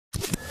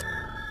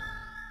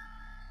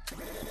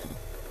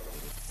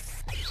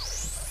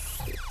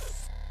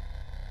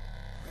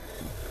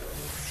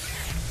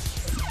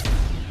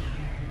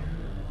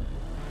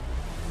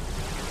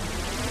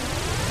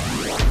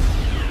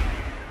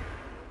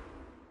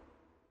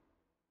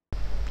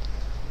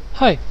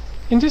Hi,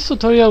 in this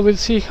tutorial we'll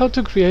see how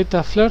to create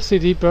a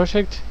Flare3D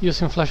project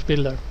using Flash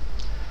Builder.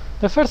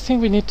 The first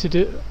thing we need to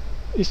do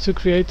is to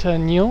create a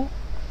new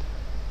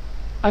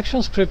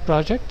ActionScript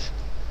project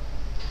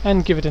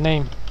and give it a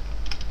name.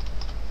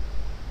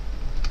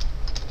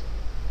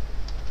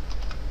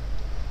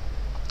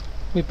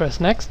 We press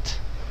next,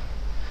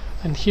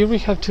 and here we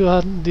have to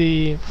add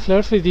the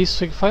Flare3D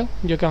swig file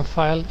you can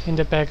find in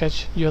the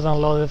package you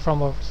downloaded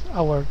from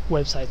our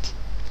website.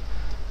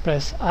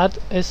 Press add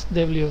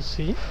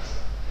SWC,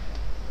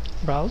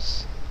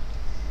 browse,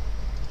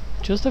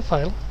 choose the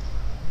file,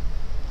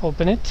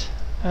 open it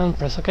and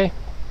press OK.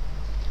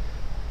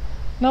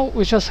 Now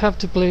we just have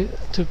to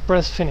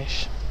press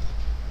finish.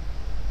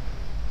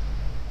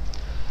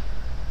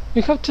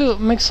 We have to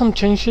make some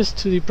changes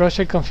to the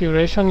project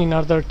configuration in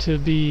order to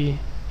be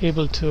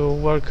able to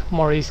work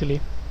more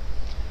easily.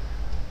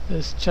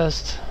 Let's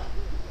just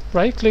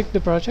right click the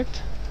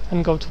project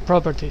and go to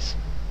Properties,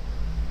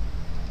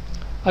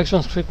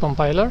 ActionScript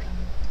Compiler,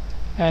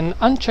 and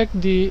uncheck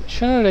the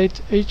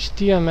Generate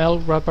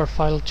HTML wrapper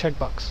file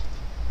checkbox.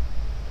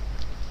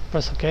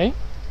 Press OK,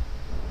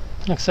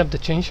 accept the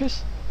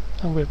changes,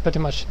 and we're pretty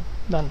much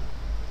done.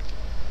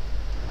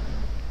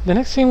 The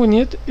next thing we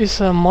need is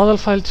a model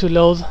file to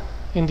load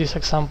in this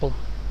example.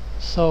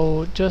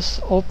 So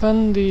just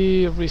open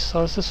the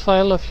resources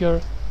file of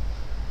your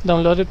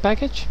downloaded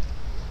package,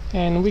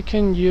 and we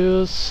can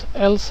use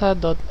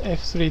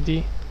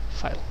elsa.f3d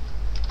file.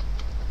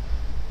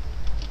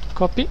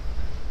 Copy,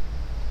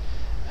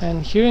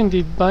 and here in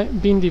the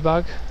bin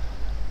debug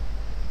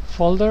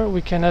folder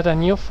we can add a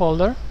new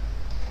folder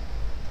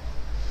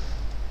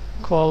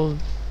called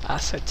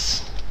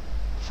assets.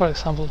 For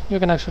example, you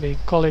can actually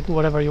call it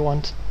whatever you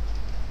want.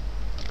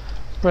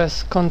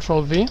 Press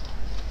Ctrl V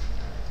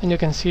and you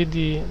can see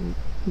the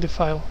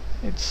file.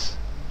 It's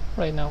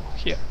right now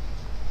here.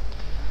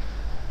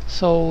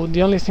 So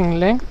the only thing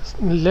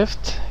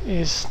left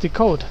is the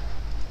code.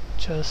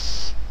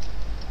 Just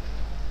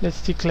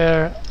let's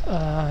declare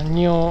a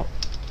new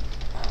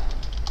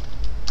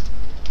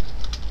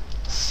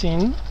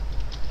scene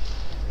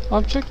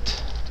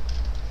object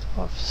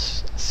of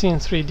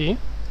scene3D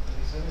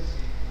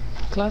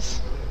class,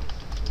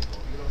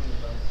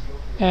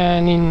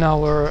 and in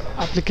our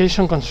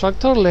application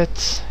constructor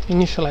let's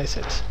initialize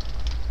it.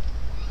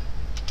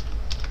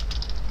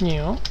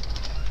 New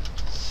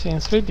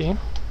scene3D,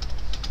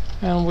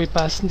 and we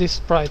pass this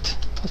sprite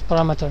as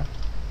parameter.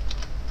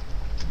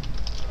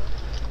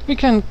 We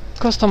can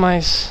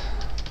customize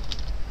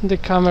the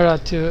camera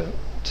to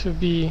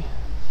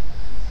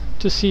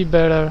see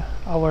better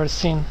our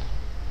scene.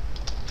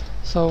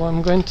 So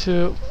I'm going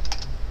to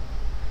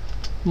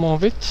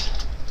move it.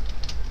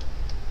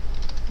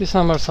 These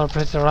numbers are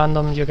pretty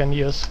random, you can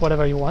use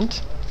whatever you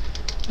want,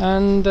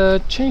 and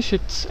change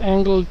its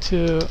angle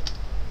to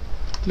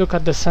look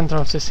at the center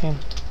of the scene.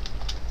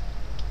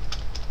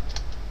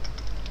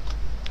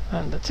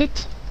 And that's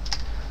it.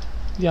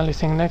 The only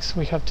thing next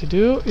we have to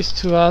do is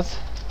to add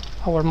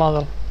our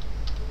model.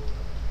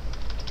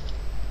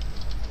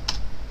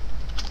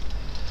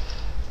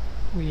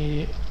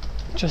 We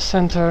just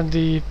enter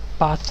the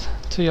path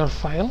to your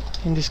file,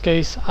 in this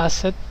case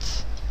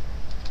assets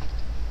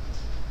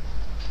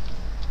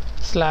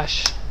 /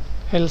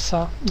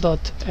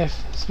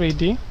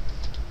 elsa.f3d,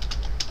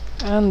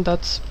 and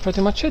that's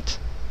pretty much it.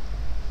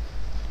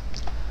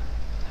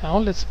 Now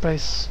let's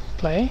press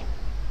play,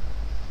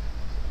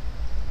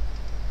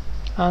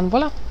 and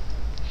voila,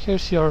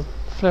 here's your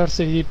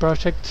Flare3D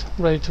project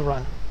ready to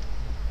run.